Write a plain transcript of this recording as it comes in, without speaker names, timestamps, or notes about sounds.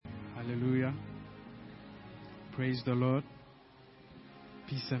Hallelujah. Praise the Lord.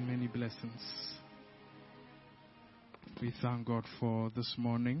 Peace and many blessings. We thank God for this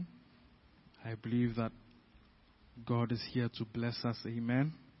morning. I believe that God is here to bless us,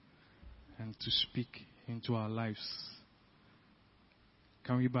 amen, and to speak into our lives.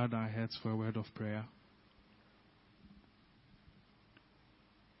 Can we bow our heads for a word of prayer?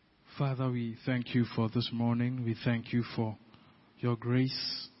 Father, we thank you for this morning. We thank you for your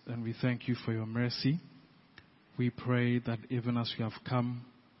grace, and we thank you for your mercy. We pray that even as we have come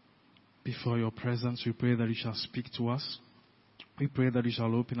before your presence, we pray that you shall speak to us. We pray that you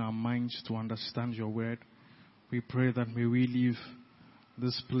shall open our minds to understand your word. We pray that may we leave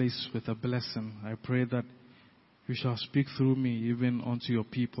this place with a blessing. I pray that you shall speak through me even unto your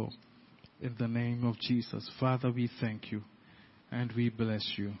people. In the name of Jesus. Father, we thank you and we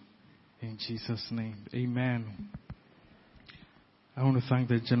bless you. In Jesus' name, amen. I want to thank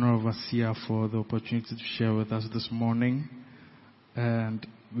the General Overseer for the opportunity to share with us this morning. And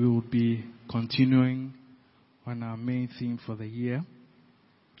we will be continuing on our main theme for the year.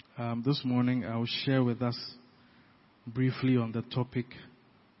 This morning I will share with us briefly on the topic,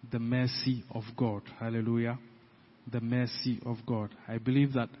 the mercy of God. Hallelujah. The mercy of God. I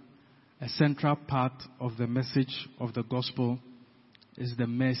believe that a central part of the message of the gospel is the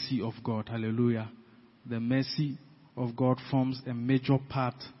mercy of God. Hallelujah. The mercy of God forms a major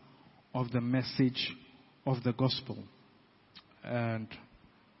part of the message of the gospel. And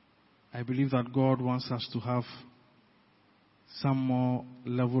I believe that God wants us to have some more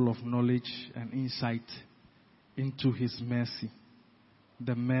level of knowledge and insight into His mercy.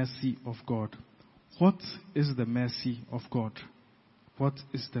 The mercy of God. What is the mercy of God? What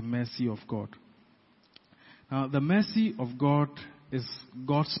is the mercy of God? Now, the mercy of God is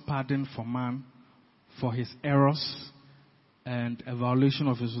God's pardon for man for his errors and a violation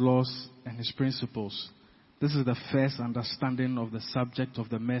of his laws and his principles. This is the first understanding of the subject of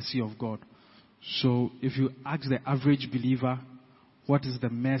the mercy of God. So if you ask the average believer, what is the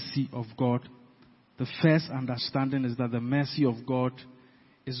mercy of God? The first understanding is that the mercy of God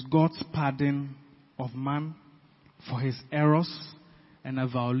is God's pardon of man for his errors and a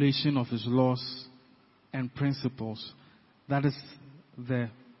violation of his laws and principles. That is the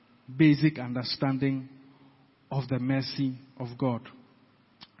basic understanding of the mercy of God.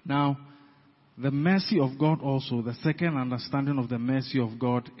 Now, the mercy of God also, the second understanding of the mercy of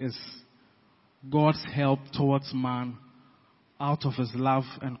God is God's help towards man out of his love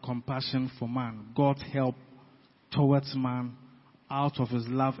and compassion for man. God's help towards man out of his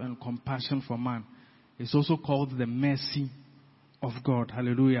love and compassion for man. It's also called the mercy of God.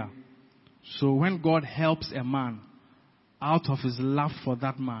 Hallelujah. So when God helps a man out of his love for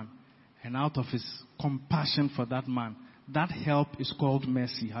that man and out of his compassion for that man, that help is called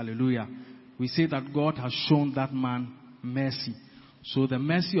mercy. Hallelujah. We say that God has shown that man mercy. So the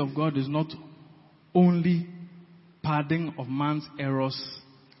mercy of God is not only pardon of man's errors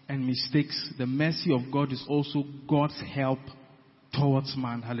and mistakes. The mercy of God is also God's help towards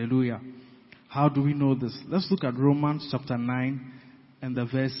man. Hallelujah. How do we know this? Let's look at Romans chapter 9 and the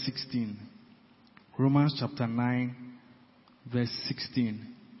verse 16. Romans chapter 9, verse 16.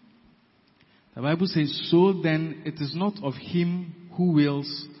 The Bible says, so then it is not of him who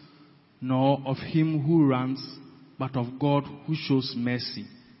wills, nor of him who runs, but of God who shows mercy.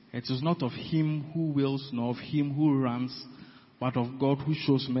 It is not of him who wills, nor of him who runs, but of God who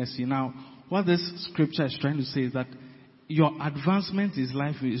shows mercy. Now, what this scripture is trying to say is that your advancement in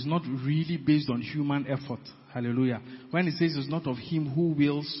life is not really based on human effort. Hallelujah. When it says it's not of him who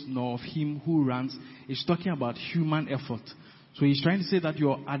wills, nor of him who runs, it's talking about human effort. So he's trying to say that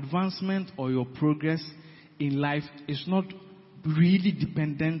your advancement or your progress in life is not really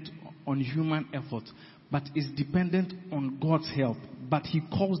dependent on human effort, but is dependent on God's help. But he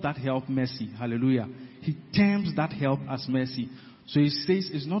calls that help mercy. Hallelujah. He terms that help as mercy. So he says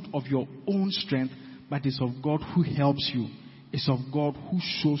it's not of your own strength, but it's of God who helps you. It's of God who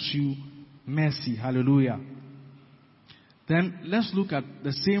shows you mercy. Hallelujah. Then let's look at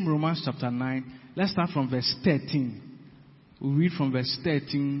the same Romans chapter 9. Let's start from verse 13. We read from verse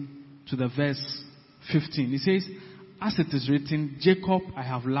 13 to the verse 15. It says, as it is written, Jacob I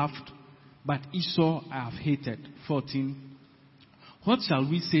have loved, but Esau I have hated. 14. What shall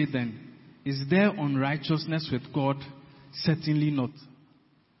we say then? Is there unrighteousness with God? Certainly not.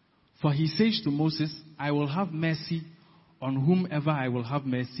 For he says to Moses, I will have mercy on whomever I will have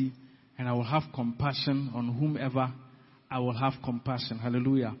mercy, and I will have compassion on whomever I will have compassion.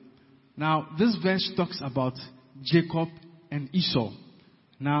 Hallelujah. Now, this verse talks about Jacob and Esau.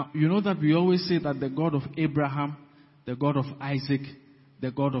 Now, you know that we always say that the God of Abraham, the God of Isaac,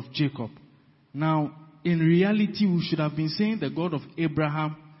 the God of Jacob. Now, in reality, we should have been saying the God of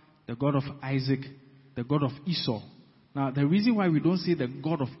Abraham, the God of Isaac, the God of Esau. Now, the reason why we don't say the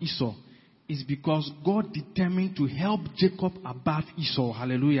God of Esau is because God determined to help Jacob above Esau.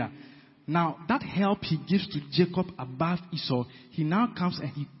 Hallelujah. Now, that help he gives to Jacob above Esau, he now comes and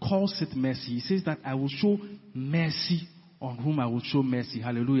he calls it mercy. He says that I will show mercy on whom I will show mercy.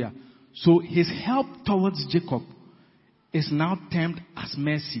 Hallelujah. So his help towards Jacob is now termed as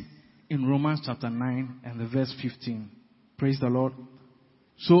mercy in Romans chapter 9 and the verse 15. Praise the Lord.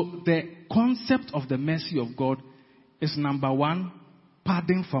 So the concept of the mercy of God is, number one,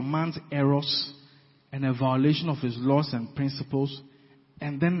 pardon for man's errors and a violation of his laws and principles.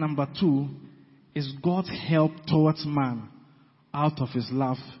 And then number two is God's help towards man out of his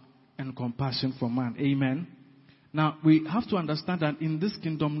love and compassion for man. Amen. Now, we have to understand that in this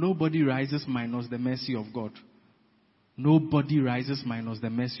kingdom, nobody rises minus the mercy of God. Nobody rises minus the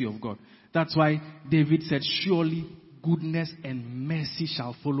mercy of God. That's why David said, surely goodness and mercy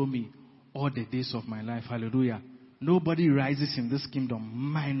shall follow me all the days of my life. Hallelujah. Nobody rises in this kingdom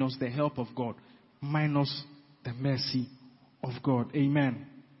minus the help of God, minus the mercy of God. Amen.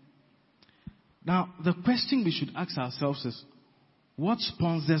 Now, the question we should ask ourselves is, what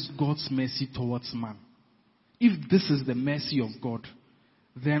sponsors God's mercy towards man? If this is the mercy of God,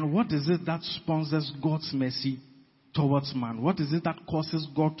 then what is it that sponsors God's mercy towards man? What is it that causes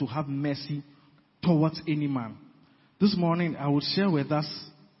God to have mercy towards any man? This morning, I will share with us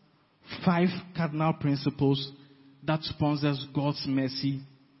 5 cardinal principles that sponsors God's mercy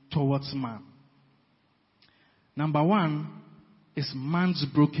towards man. Number 1 is man's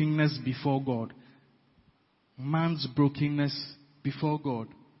brokenness before God. Man's brokenness before God.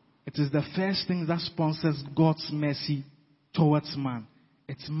 It is the first thing that sponsors God's mercy towards man.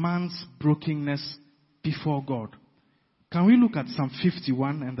 It's man's brokenness before God. Can we look at Psalm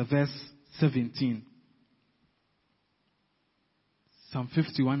 51 and the verse 17? Psalm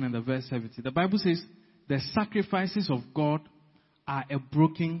 51 and the verse 17. The Bible says, the sacrifices of God are a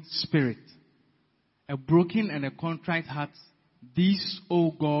broken spirit, a broken and a contrite heart. These,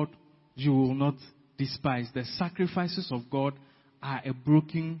 O God, you will not despise. The sacrifices of God are a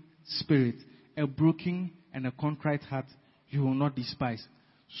broken spirit, a broken and a contrite heart you will not despise.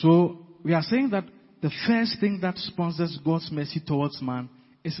 So we are saying that the first thing that sponsors God's mercy towards man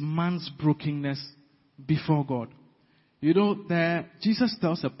is man's brokenness before God. You know, Jesus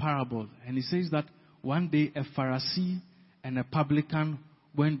tells a parable, and he says that one day a Pharisee and a publican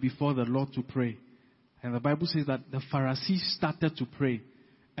went before the Lord to pray. And the Bible says that the Pharisee started to pray.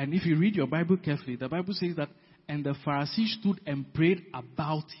 And if you read your Bible carefully, the Bible says that, and the Pharisee stood and prayed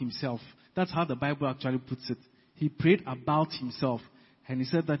about himself. That's how the Bible actually puts it. He prayed about himself. And he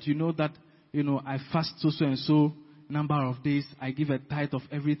said that, I fast so and so number of days. I give a tithe of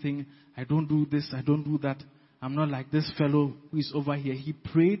everything. I don't do this. I don't do that. I'm not like this fellow who is over here. He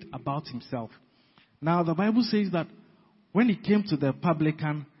prayed about himself. Now, the Bible says that when he came to the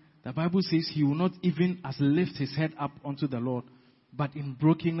publican, the Bible says he will not even as lift his head up unto the Lord. But in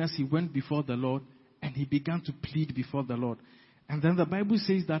brokenness, he went before the Lord and he began to plead before the Lord. And then the Bible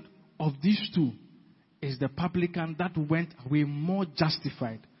says that of these two is the publican that went away more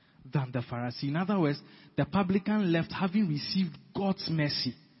justified than the Pharisee. In other words, the publican left having received God's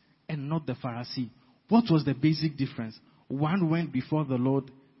mercy and not the Pharisee. What was the basic difference? One went before the Lord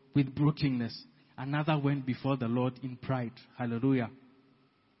with brokenness. Another went before the Lord in pride. Hallelujah.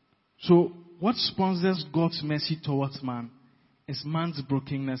 So, what sponsors God's mercy towards man is man's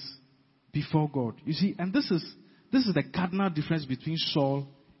brokenness before God. You see, and this is the cardinal difference between Saul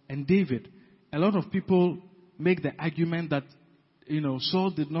and David. A lot of people make the argument that,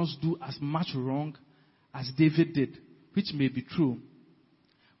 Saul did not do as much wrong as David did, which may be true.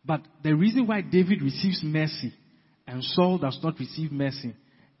 But the reason why David receives mercy and Saul does not receive mercy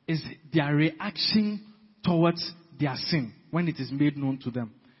is their reaction towards their sin when it is made known to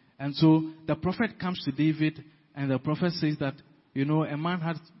them. And so the prophet comes to David and the prophet says that, a man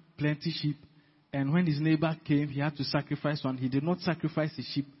had plenty sheep, and when his neighbor came, he had to sacrifice one. He did not sacrifice his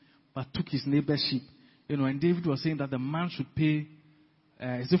sheep, but took his neighbor's sheep. And David was saying that the man should pay,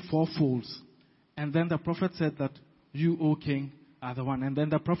 4 folds. And then the prophet said that you, O king, are the one. And then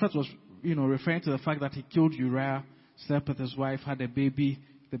the prophet was, referring to the fact that he killed Uriah, slept with his wife, had a baby,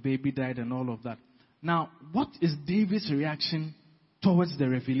 the baby died and all of that. Now, what is David's reaction towards the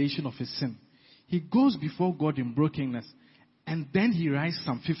revelation of his sin? He goes before God in brokenness. And then he writes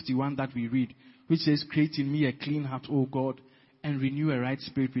Psalm 51 that we read, which says, create in me a clean heart, O God, and renew a right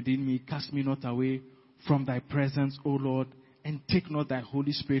spirit within me. Cast me not away from thy presence, O Lord, and take not thy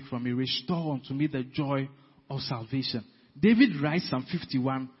Holy Spirit from me. Restore unto me the joy of salvation. David writes Psalm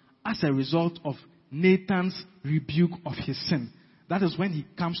 51 as a result of Nathan's rebuke of his sin. That is when he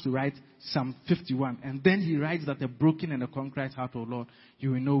comes to write Psalm 51. And then he writes that a broken and a contrite heart, O Lord,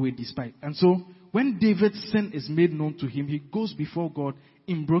 you will no way despise. And so, when David's sin is made known to him, he goes before God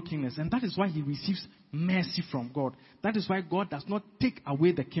in brokenness. And that is why he receives mercy from God. That is why God does not take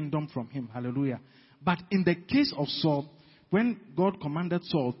away the kingdom from him. Hallelujah. But in the case of Saul, when God commanded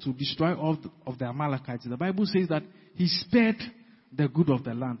Saul to destroy all of the Amalekites, the Bible says that he spared the good of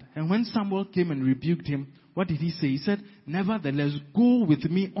the land. And when Samuel came and rebuked him, what did he say? He said, nevertheless, go with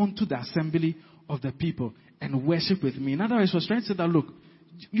me unto the assembly of the people and worship with me. In other words, he was trying to say that, look,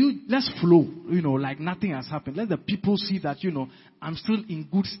 let's flow, like nothing has happened. Let the people see that, I'm still in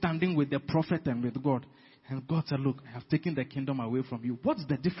good standing with the prophet and with God. And God said, look, I have taken the kingdom away from you. What's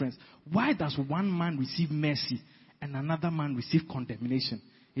the difference? Why does one man receive mercy and another man receive condemnation?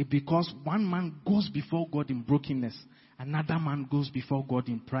 It's because one man goes before God in brokenness. Another man goes before God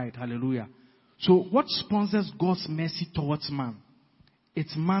in pride. Hallelujah. So what sponsors God's mercy towards man?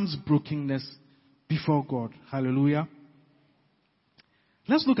 It's man's brokenness before God. Hallelujah.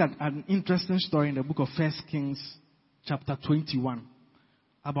 Let's look at an interesting story in the book of 1 Kings chapter 21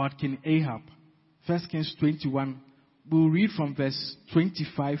 about King Ahab. 1 Kings 21. We'll read from verse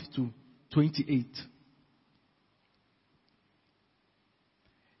 25 to 28.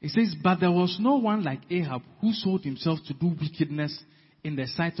 It says, but there was no one like Ahab who sold himself to do wickedness in the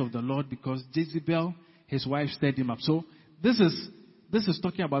sight of the Lord, because Jezebel, his wife, stirred him up. So this is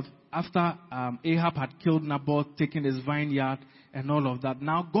talking about after Ahab had killed Naboth, taken his vineyard and all of that.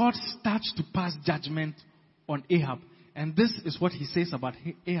 Now God starts to pass judgment on Ahab. And this is what he says about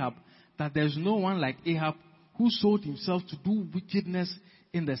Ahab, that there's no one like Ahab who sold himself to do wickedness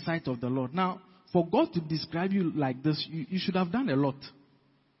in the sight of the Lord. Now, for God to describe you like this, you should have done a lot.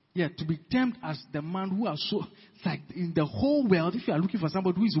 Yeah, to be termed as the man who has so, it's like in the whole world, if you are looking for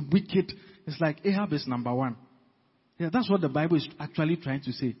somebody who is wicked, it's like Ahab is number one. Yeah, that's what the Bible is actually trying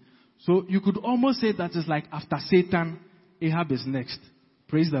to say. So you could almost say that it's like after Satan, Ahab is next.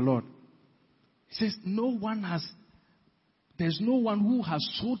 Praise the Lord. He says, there's no one who has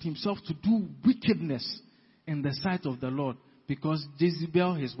sold himself to do wickedness in the sight of the Lord, because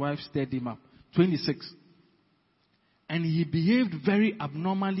Jezebel, his wife, stirred him up. 26. And he behaved very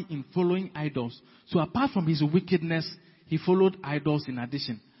abnormally in following idols. So apart from his wickedness, he followed idols in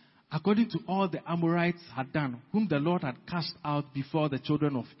addition, according to all the Amorites had done, whom the Lord had cast out before the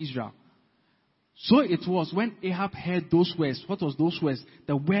children of Israel. So it was when Ahab heard those words. What was those words?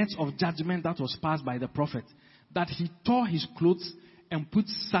 The words of judgment that was passed by the prophet. That he tore his clothes and put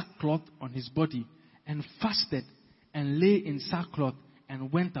sackcloth on his body and fasted and lay in sackcloth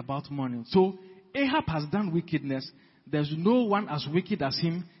and went about mourning. So Ahab has done wickedness. There's no one as wicked as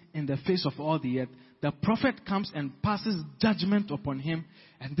him in the face of all the earth. The prophet comes and passes judgment upon him.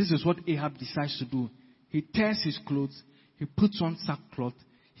 And this is what Ahab decides to do. He tears his clothes. He puts on sackcloth.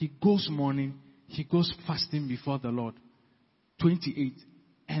 He goes mourning. He goes fasting before the Lord. 28.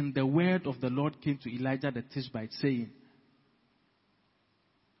 And the word of the Lord came to Elijah the Tishbite, saying,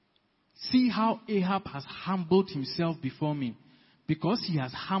 see how Ahab has humbled himself before me. Because he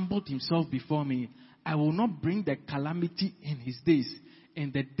has humbled himself before me, I will not bring the calamity in his days.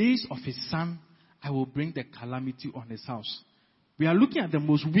 In the days of his son, I will bring the calamity on his house. We are looking at the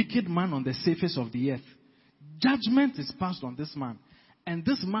most wicked man on the surface of the earth. Judgment is passed on this man. And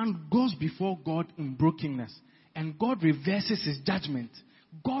this man goes before God in brokenness. And God reverses his judgment.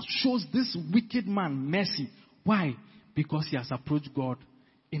 God shows this wicked man mercy. Why? Because he has approached God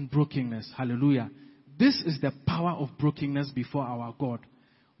in brokenness. Hallelujah. This is the power of brokenness before our God.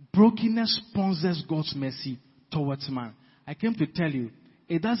 Brokenness sponsors God's mercy towards man. I came to tell you,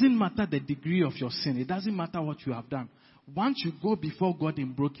 it doesn't matter the degree of your sin. It doesn't matter what you have done. Once you go before God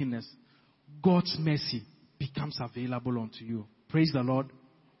in brokenness, God's mercy becomes available unto you. Praise the Lord.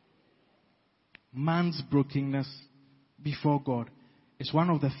 Man's brokenness before God is one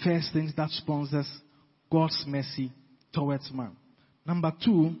of the first things that sponsors God's mercy towards man. Number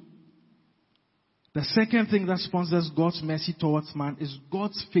 2, the second thing that sponsors God's mercy towards man is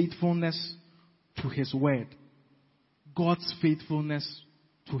God's faithfulness to his word. God's faithfulness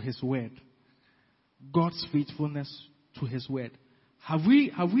to his word. God's faithfulness to his word. Have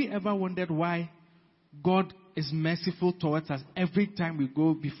we ever wondered why God is merciful towards us every time we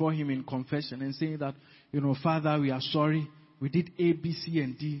go before him in confession and saying that, Father, we are sorry. We did A, B, C,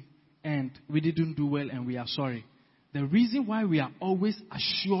 and D, and we didn't do well, and we are sorry. The reason why we are always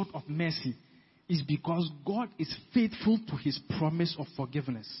assured of mercy is because God is faithful to his promise of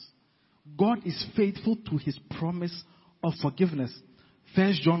forgiveness. God is faithful to his promise of forgiveness.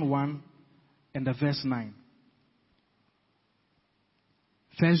 1 John 1 and the verse 9.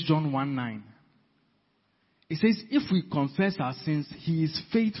 1 John 1:9. It says, if we confess our sins, he is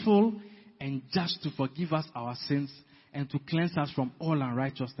faithful and just to forgive us our sins and to cleanse us from all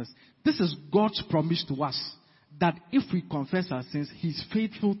unrighteousness. This is God's promise to us, that if we confess our sins, he is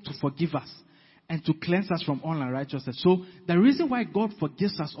faithful to forgive us and to cleanse us from all unrighteousness. So the reason why God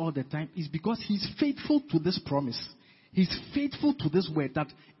forgives us all the time is because he's faithful to this promise. He's faithful to this word, that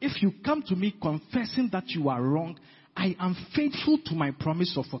if you come to me confessing that you are wrong, I am faithful to my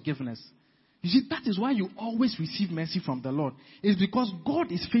promise of forgiveness. You see, that is why you always receive mercy from the Lord. It's because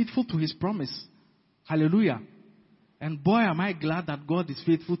God is faithful to his promise. Hallelujah. And boy, am I glad that God is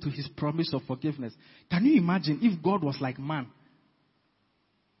faithful to his promise of forgiveness. Can you imagine if God was like man,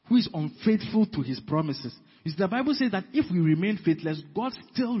 who is unfaithful to his promises? You see, the Bible says that if we remain faithless, God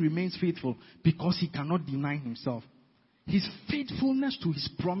still remains faithful because he cannot deny himself. His faithfulness to his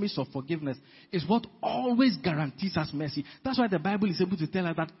promise of forgiveness is what always guarantees us mercy. That's why the Bible is able to tell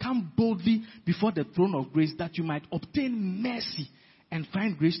us that come boldly before the throne of grace that you might obtain mercy and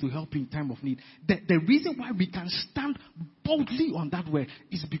find grace to help you in time of need. The reason why we can stand boldly on that word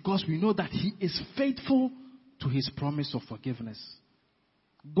is because we know that he is faithful to his promise of forgiveness.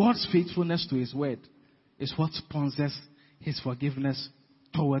 God's faithfulness to his word is what sponsors his forgiveness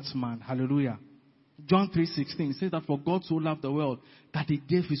towards man. Hallelujah. John 3:16 says that for God so loved the world that he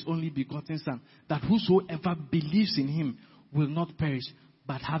gave his only begotten son, that whosoever believes in him will not perish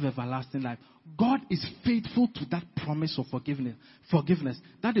but have everlasting life. God is faithful to that promise of forgiveness.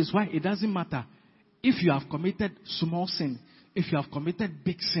 That is why it doesn't matter if you have committed small sin, if you have committed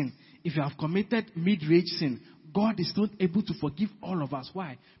big sin, if you have committed mid-range sin, God is still able to forgive all of us.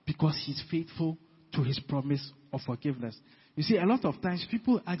 Why? Because he's faithful to his promise of forgiveness. You see, a lot of times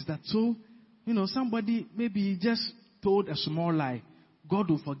people ask that, so somebody maybe just told a small lie, God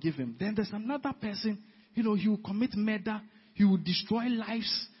will forgive him. Then there's another person, he will commit murder, he will destroy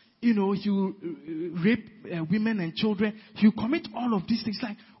lives, he will rape women and children, he will commit all of these things.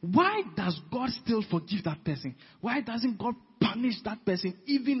 Like, why does God still forgive that person? Why doesn't God punish that person,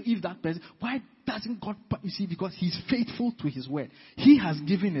 even if that person, why doesn't God, you see, because he's faithful to his word. He has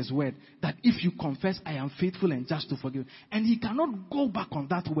given his word that if you confess, I am faithful and just to forgive. And he cannot go back on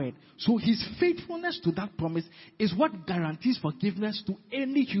that word. So his faithfulness to that promise is what guarantees forgiveness to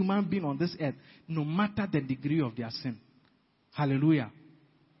any human being on this earth, no matter the degree of their sin. Hallelujah.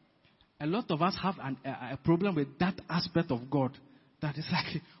 A lot of us have a problem with that aspect of God. That is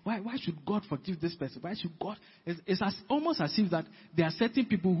like, why should God forgive this person? Why should God? It's almost as if that there are certain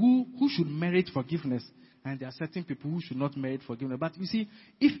people who should merit forgiveness, and there are certain people who should not merit forgiveness. But you see,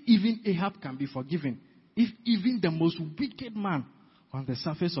 if even Ahab can be forgiven, if even the most wicked man on the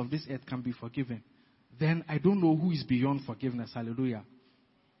surface of this earth can be forgiven, then I don't know who is beyond forgiveness. Hallelujah.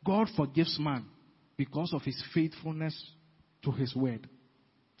 God forgives man because of his faithfulness to his word.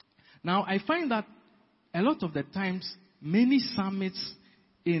 Now, I find that a lot of the times, many psalmists,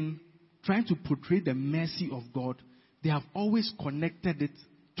 in trying to portray the mercy of God, they have always connected it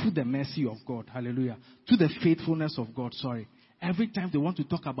to the mercy of God. Hallelujah. To the faithfulness of God. Sorry. Every time they want to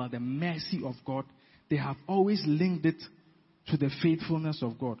talk about the mercy of God, they have always linked it to the faithfulness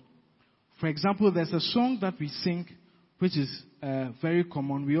of God. For example, there's a song that we sing, which is very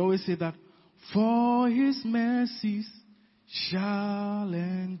common. We always say that, for his mercies shall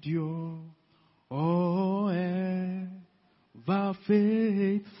endure. Oh, ever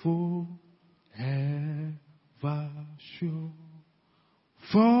faithful, ever sure.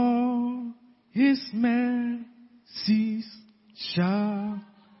 For his mercies shall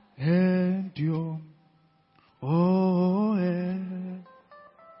endure. Oh,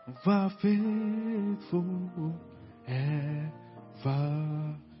 ever faithful,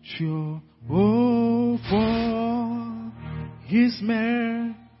 ever sure. Oh, for his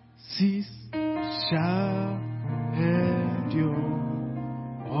mercies shall endure.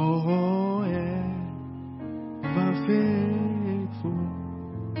 Oh, ever faithful,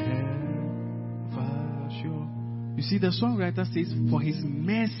 ever sure. You see, the songwriter says, for his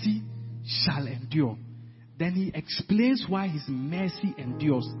mercy shall endure. Then he explains why his mercy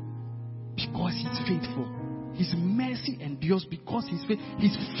endures. Because he's faithful. His mercy endures because his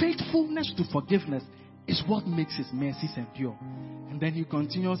faithfulness to forgiveness is what makes his mercies endure. And then he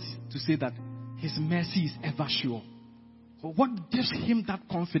continues to say that his mercy is ever sure. So what gives him that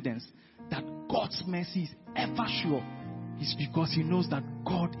confidence that God's mercy is ever sure is because he knows that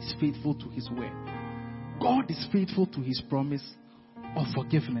God is faithful to his word. God is faithful to his promise of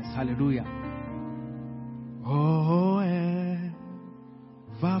forgiveness. Hallelujah. Oh,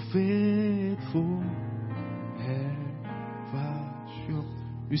 ever faithful, ever sure.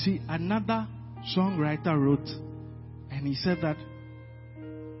 You see, another songwriter wrote, and he said that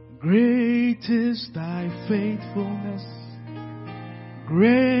Great is thy faithfulness.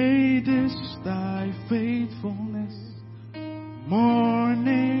 Great is thy faithfulness.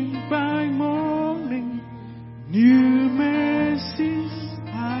 Morning by morning, new mercies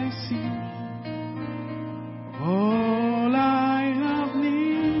I see. All I have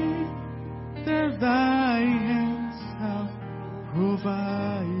needed, thy hands have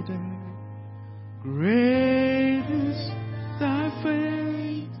provided. Great is thy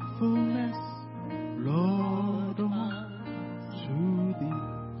faithfulness, Lord, unto thee.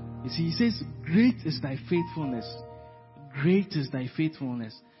 You see, he says, great is thy faithfulness. Great is thy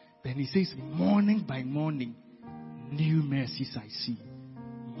faithfulness. Then he says, morning by morning, new mercies I see.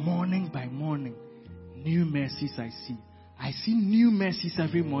 Morning by morning, new mercies I see. I see new mercies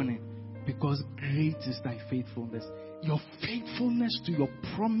every morning because great is thy faithfulness. Your faithfulness to your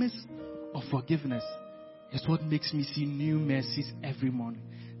promise of forgiveness is what makes me see new mercies every morning.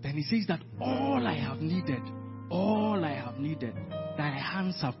 Then he says that all I have needed, thy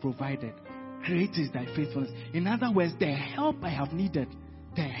hands have provided. Great is thy faithfulness. In other words, the help I have needed,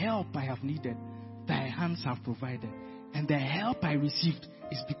 thy hands have provided. And the help I received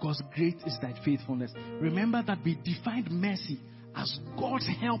is because great is thy faithfulness. Remember that we defined mercy as God's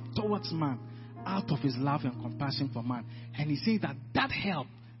help towards man out of his love and compassion for man. And he says that help,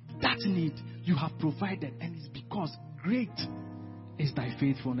 that need you have provided, and it's because great is thy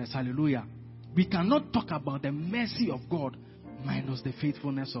faithfulness. Hallelujah. We cannot talk about the mercy of God minus the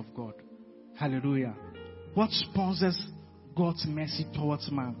faithfulness of God. Hallelujah. What sponsors God's mercy towards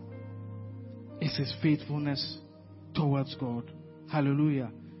man is his faithfulness towards God.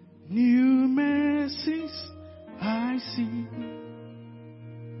 Hallelujah. New mercies I see.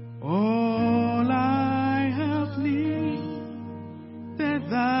 All I have needed,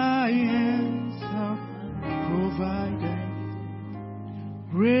 thy hands have provided.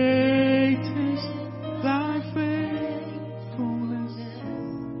 Great is thy faithfulness,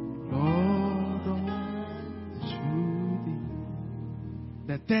 Lord, unto thee.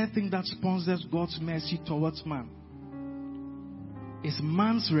 The third thing that sponsors God's mercy towards man is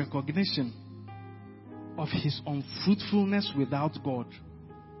man's recognition of his unfruitfulness without God.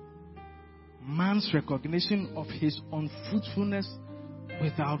 Man's recognition of his unfruitfulness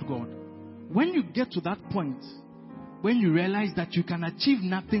without God. When you get to that point, when you realize that you can achieve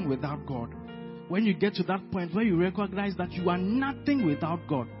nothing without God, when you get to that point where you recognize that you are nothing without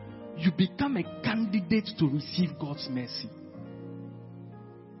God, you become a candidate to receive God's mercy.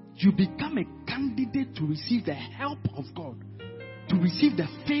 You become a candidate to receive the help of God, to receive the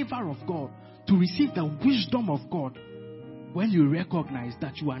favor of God, to receive the wisdom of God. When you recognize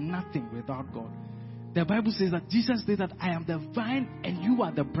that you are nothing without God. The Bible says that Jesus said that I am the vine and you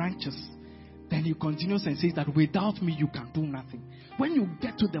are the branches. Then he continues and says that without me you can do nothing. When you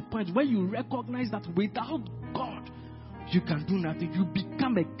get to the point where you recognize that without God you can do nothing, you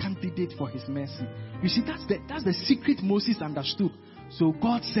become a candidate for his mercy. You see, that's the secret Moses understood. So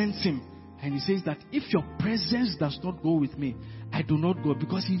God sends him and he says that if your presence does not go with me, I do not go.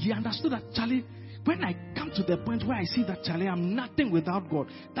 Because he understood that, Charlie, when I come to the point where I see that, Charlie, I'm nothing without God,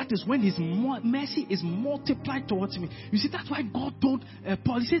 that is when his mercy is multiplied towards me. You see, that's why God told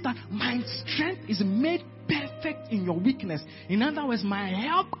Paul, he says that my strength is made perfect in your weakness. In other words, my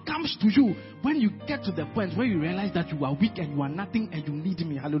help comes to you when you get to the point where you realize that you are weak and you are nothing and you need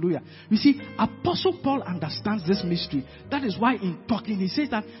me. Hallelujah. You see, Apostle Paul understands this mystery. That is why in talking, he says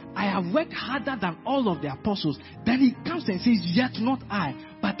that I have worked harder than all of the apostles. Then he comes and says, yet not I,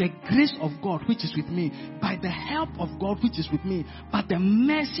 but the grace of God which is with me, by the help of God which is with me, but the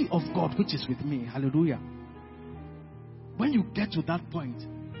mercy of God which is with me. Hallelujah. When you get to that point,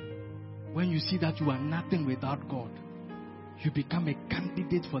 when you see that you are nothing without God, you become a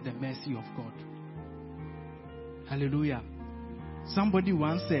candidate for the mercy of God. Hallelujah. Somebody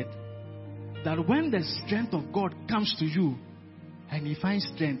once said that when the strength of God comes to you and he finds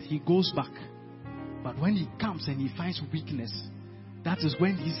strength, he goes back. But when he comes and he finds weakness, that is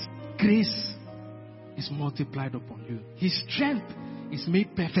when his grace is multiplied upon you. His strength is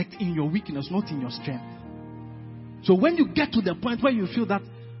made perfect in your weakness, not in your strength. So when you get to the point where you feel that,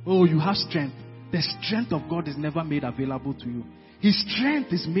 oh, you have strength, the strength of God is never made available to you. His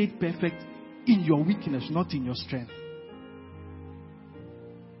strength is made perfect in your weakness, not in your strength.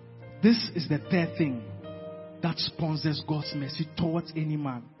 This is the third thing that sponsors God's mercy towards any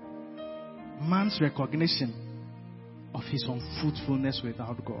man. Man's recognition of his unfruitfulness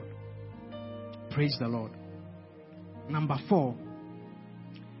without God. Praise the Lord. Number 4.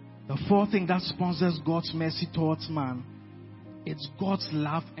 The fourth thing that sponsors God's mercy towards man, it's God's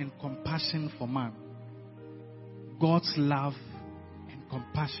love and compassion for man. God's love and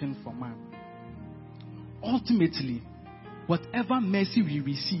compassion for man. Ultimately, whatever mercy we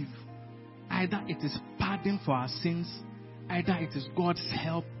receive, either it is pardon for our sins, either it is God's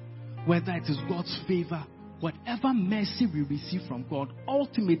help, whether it is God's favor, whatever mercy we receive from God,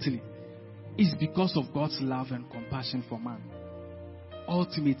 ultimately is because of God's love and compassion for man.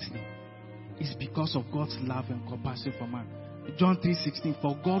 Ultimately, is because of God's love and compassion for man. John 3:16,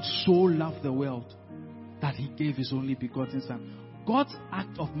 for God so loved the world that he gave his only begotten Son. God's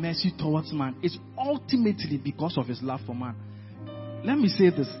act of mercy towards man is ultimately because of his love for man. Let me say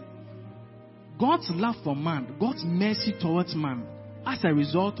this. God's love for man, God's mercy towards man, as a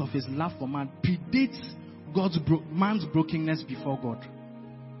result of his love for man, predates man's brokenness before God.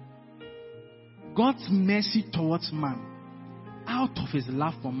 God's mercy towards man, out of his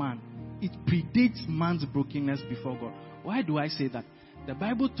love for man, it predates man's brokenness before God. Why do I say that? The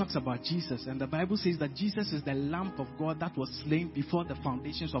Bible talks about Jesus, and the Bible says that Jesus is the Lamb of God that was slain before the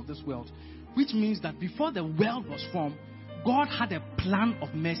foundations of this world. Which means that before the world was formed, God had a plan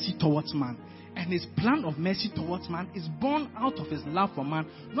of mercy towards man. And his plan of mercy towards man is born out of his love for man,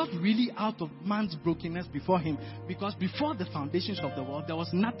 not really out of man's brokenness before him. Because before the foundations of the world, there was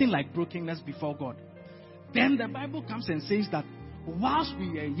nothing like brokenness before God. Then the Bible comes and says that whilst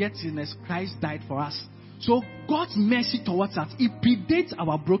we are yet sinners, Christ died for us. So God's mercy towards us, it predates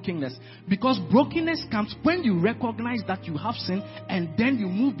our brokenness. Because brokenness comes when you recognize that you have sinned, and then you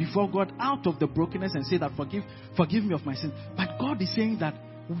move before God out of the brokenness and say that forgive me of my sin. But God is saying that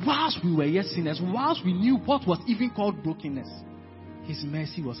whilst we were yet sinners, whilst we knew what was even called brokenness, his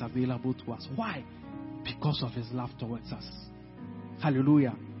mercy was available to us. Why? Because of his love towards us.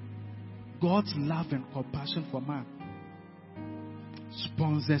 Hallelujah. God's love and compassion for man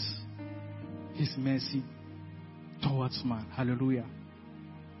sponsors his mercy towards man. Hallelujah.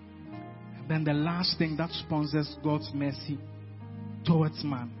 And then the last thing that sponsors God's mercy towards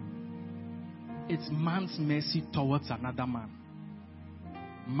man, it's man's mercy towards another man.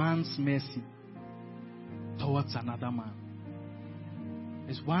 Man's mercy towards another man.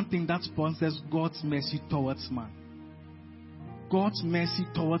 It's one thing that sponsors God's mercy towards man. God's mercy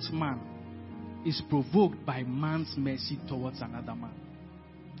towards man is provoked by man's mercy towards another man.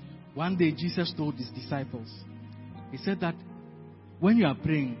 One day Jesus told his disciples, he said that when you are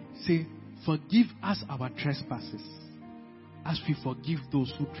praying, say, forgive us our trespasses as we forgive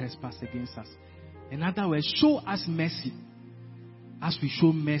those who trespass against us. In other words, show us mercy as we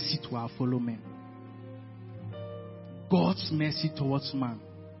show mercy to our fellow men. God's mercy towards man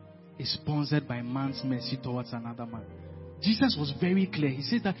is sponsored by man's mercy towards another man. Jesus was very clear. He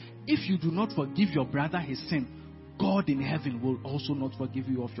said that if you do not forgive your brother his sin, God in heaven will also not forgive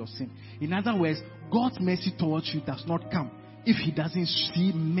you of your sin. In other words, God's mercy towards you does not come if he doesn't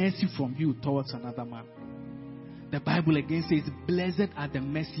see mercy from you towards another man. The Bible again says, blessed are the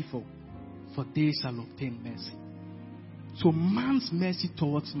merciful, for they shall obtain mercy. So man's mercy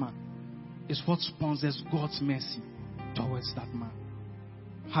towards man is what sponsors God's mercy towards that man.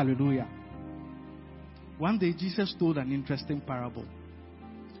 Hallelujah. One day Jesus told an interesting parable.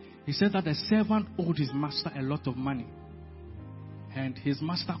 He said that a servant owed his master a lot of money. And his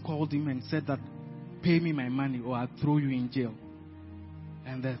master called him and said that, pay me my money or I'll throw you in jail.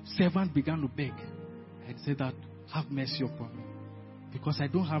 And the servant began to beg and said that, have mercy upon me, because I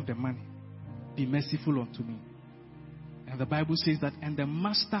don't have the money. Be merciful unto me. And the Bible says that, and the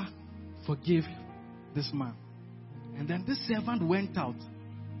master forgave this man. And then this servant went out,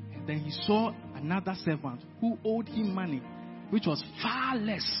 and then he saw another servant who owed him money, which was far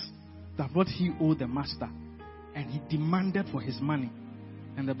less than what he owed the master. And he demanded for his money.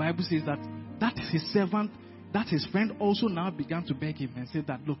 And the Bible says that his servant, that his friend also now began to beg him and said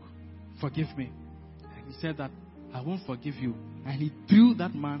that, look, forgive me. And he said that, I won't forgive you. And he threw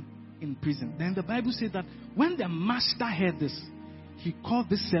that man in prison. Then the Bible said that when the master heard this, he called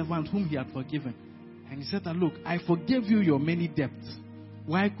this servant whom he had forgiven. And he said that, look, I forgave you your many debts.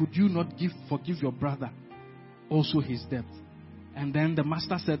 Why could you not forgive your brother also his debt? And then the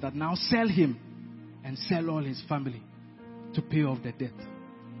master said that, now sell him and sell all his family to pay off the debt.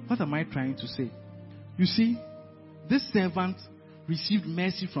 What am I trying to say? You see, this servant received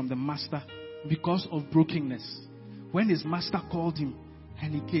mercy from the master because of brokenness. When his master called him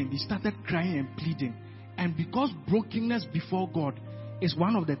and he came, he started crying and pleading. And because brokenness before God is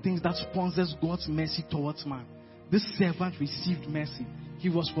one of the things that sponsors God's mercy towards man, this servant received mercy. He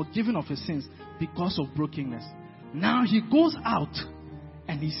was forgiven of his sins because of brokenness. Now he goes out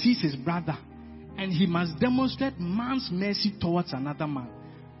and he sees his brother, and he must demonstrate man's mercy towards another man.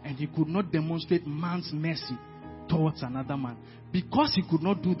 And he could not demonstrate man's mercy towards another man. Because he could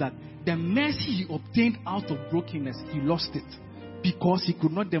not do that, the mercy he obtained out of brokenness, he lost it. because he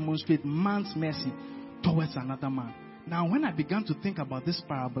could not demonstrate man's mercy towards another man. Now, when I began to think about this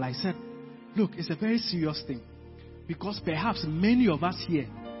parable, I said, look, it's a very serious thing. Because perhaps many of us here,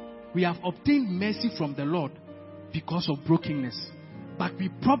 we have obtained mercy from the Lord because of brokenness. But we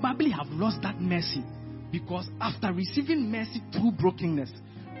probably have lost that mercy because after receiving mercy through brokenness,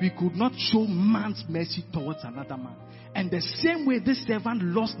 we could not show man's mercy towards another man. And the same way this servant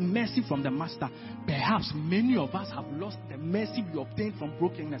lost mercy from the master, perhaps many of us have lost the mercy we obtained from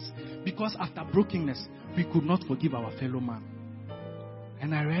brokenness because after brokenness, we could not forgive our fellow man.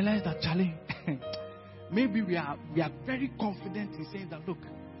 And I realized that, Charlie, maybe we are very confident in saying that, look,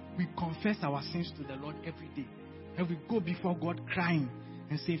 we confess our sins to the Lord every day. And we go before God crying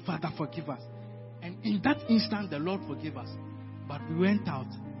and say, Father, forgive us. And in that instant, the Lord forgave us. But we went out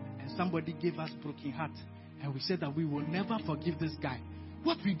and somebody gave us broken heart. And we said that we will never forgive this guy.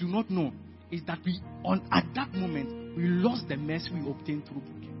 What we do not know is that at that moment, we lost the mercy we obtained through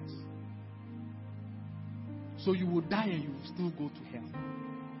brokenness. So you will die and you will still go to hell.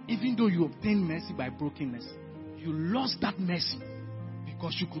 Even though you obtained mercy by brokenness, you lost that mercy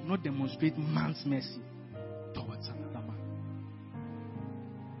because you could not demonstrate man's mercy towards another man.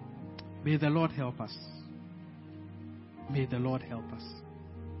 May the Lord help us. May the Lord help us.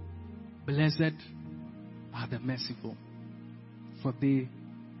 Blessed are the merciful, for they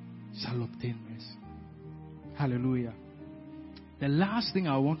shall obtain mercy. Hallelujah. The last thing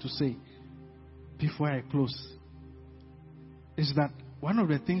I want to say before I close is that one of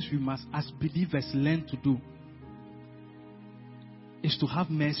the things we must, as believers, learn to do is to have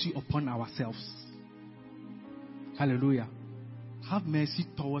mercy upon ourselves. Hallelujah. Have mercy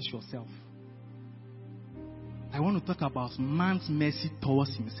towards yourself. I want to talk about man's mercy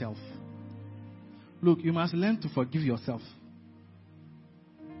towards himself. Look, you must learn to forgive yourself.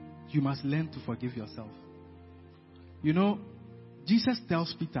 You must learn to forgive yourself. You know, Jesus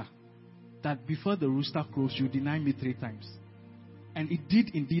tells Peter that before the rooster crows, you deny me 3 times. And it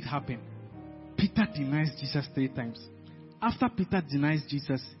did indeed happen. Peter denies Jesus 3 times. After Peter denies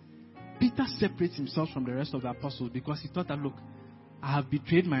Jesus, Peter separates himself from the rest of the apostles because he thought that, look, I have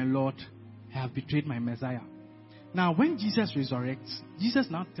betrayed my Lord, I have betrayed my Messiah. Now, when Jesus resurrects, Jesus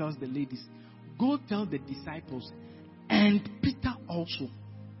now tells the ladies, go tell the disciples and Peter also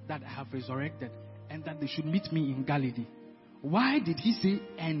that I have resurrected and that they should meet me in Galilee. Why did he say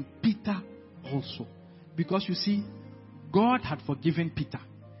and Peter also? Because you see, God had forgiven Peter.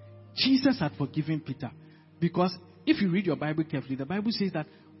 Jesus had forgiven Peter. Because if you read your Bible carefully, the Bible says that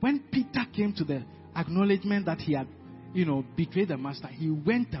when Peter came to the acknowledgement that he had, betrayed the master, he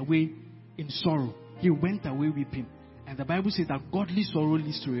went away in sorrow. He went away weeping. And the Bible says that godly sorrow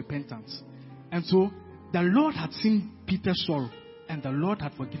leads to repentance. And so the Lord had seen Peter's sorrow and the Lord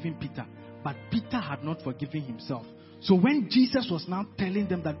had forgiven Peter. But Peter had not forgiven himself. So when Jesus was now telling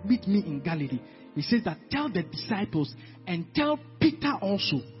them that meet me in Galilee, he says that tell the disciples and tell Peter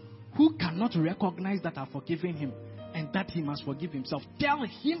also, who cannot recognize that I've forgiven him and that he must forgive himself. Tell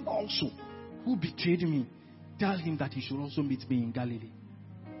him also, who betrayed me, tell him that he should also meet me in Galilee.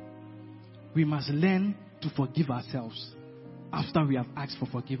 We must learn to forgive ourselves after we have asked for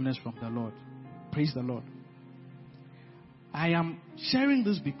forgiveness from the Lord. Praise the Lord. I am sharing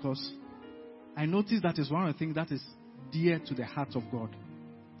this because I noticed that is one of the things that is dear to the heart of God.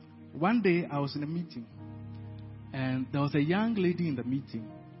 One day I was in a meeting and there was a young lady in the meeting,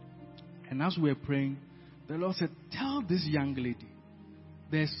 and as we were praying, the Lord said, tell this young lady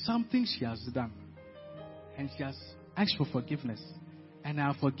there's something she has done and she has asked for forgiveness and I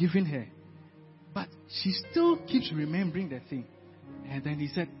have forgiven her, but she still keeps remembering the thing. And then he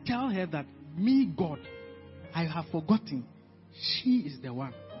said, tell her that me, God, I have forgotten. She is the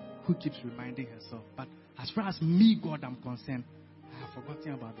one who keeps reminding herself. But as far as me, God, I'm concerned, I have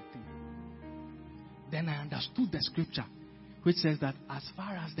forgotten about the thing. Then I understood the scripture, which says that as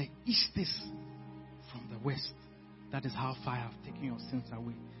far as the east is from the west, that is how far I have taken your sins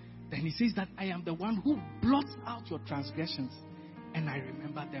away. Then he says that I am the one who blots out your transgressions, and I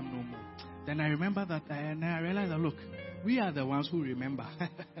remember them no more. Then I remember that, and I realized that, look, we are the ones who remember.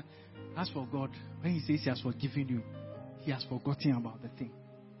 As for God, when he says he has forgiven you, he has forgotten about the thing.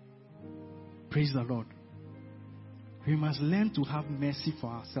 Praise the Lord. We must learn to have mercy for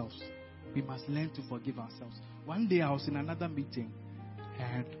ourselves. We must learn to forgive ourselves. One day I was in another meeting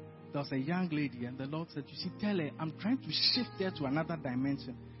and there was a young lady and the Lord said, you see, tell her, I'm trying to shift her to another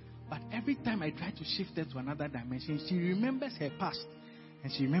dimension. But every time I try to shift her to another dimension, she remembers her past.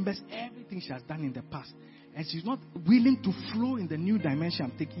 And she remembers everything she has done in the past. And she's not willing to flow in the new dimension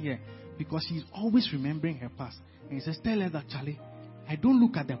I'm taking her because she's always remembering her past. And he says, tell her that, Charlie, I don't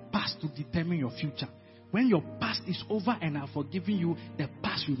look at the past to determine your future. When your past is over and I've forgiven you, the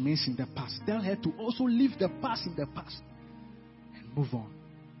past remains in the past. Tell her to also leave the past in the past and move on.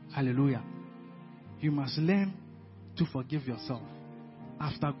 Hallelujah. You must learn to forgive yourself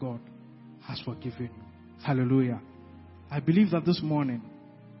after God has forgiven you. Hallelujah. I believe that this morning,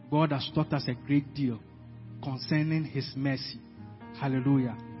 God has taught us a great deal concerning His mercy.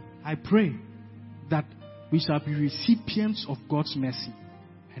 Hallelujah. I pray that we shall be recipients of God's mercy.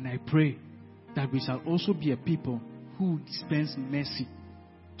 And I pray that we shall also be a people who dispense mercy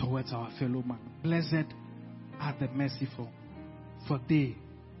towards our fellow man. Blessed are the merciful, for they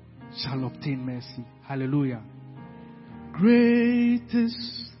shall obtain mercy. Hallelujah. Great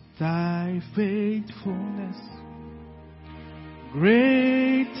is thy faithfulness.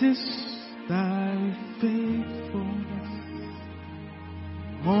 Great is thy faithfulness.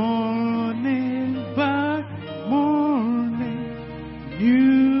 Morning by morning,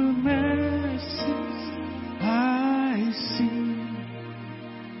 new mercies I see.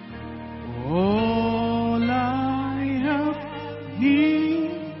 All I have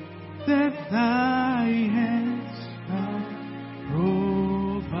needed, thy hands have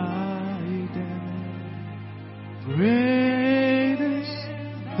provided. Great is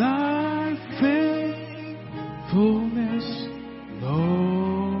thy faithfulness,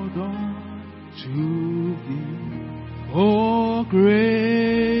 Lord, unto thee. Oh,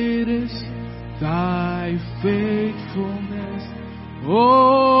 great is thy faithfulness.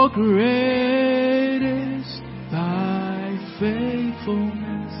 Oh, great is thy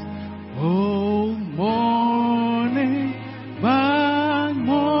faithfulness. Oh, morning by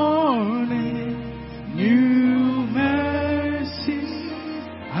morning, new mercies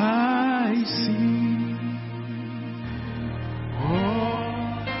I see.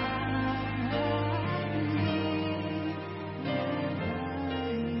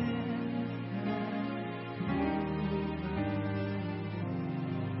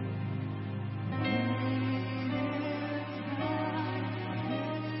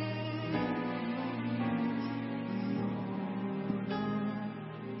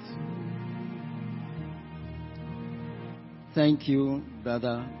 Thank you,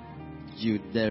 Brother Jude.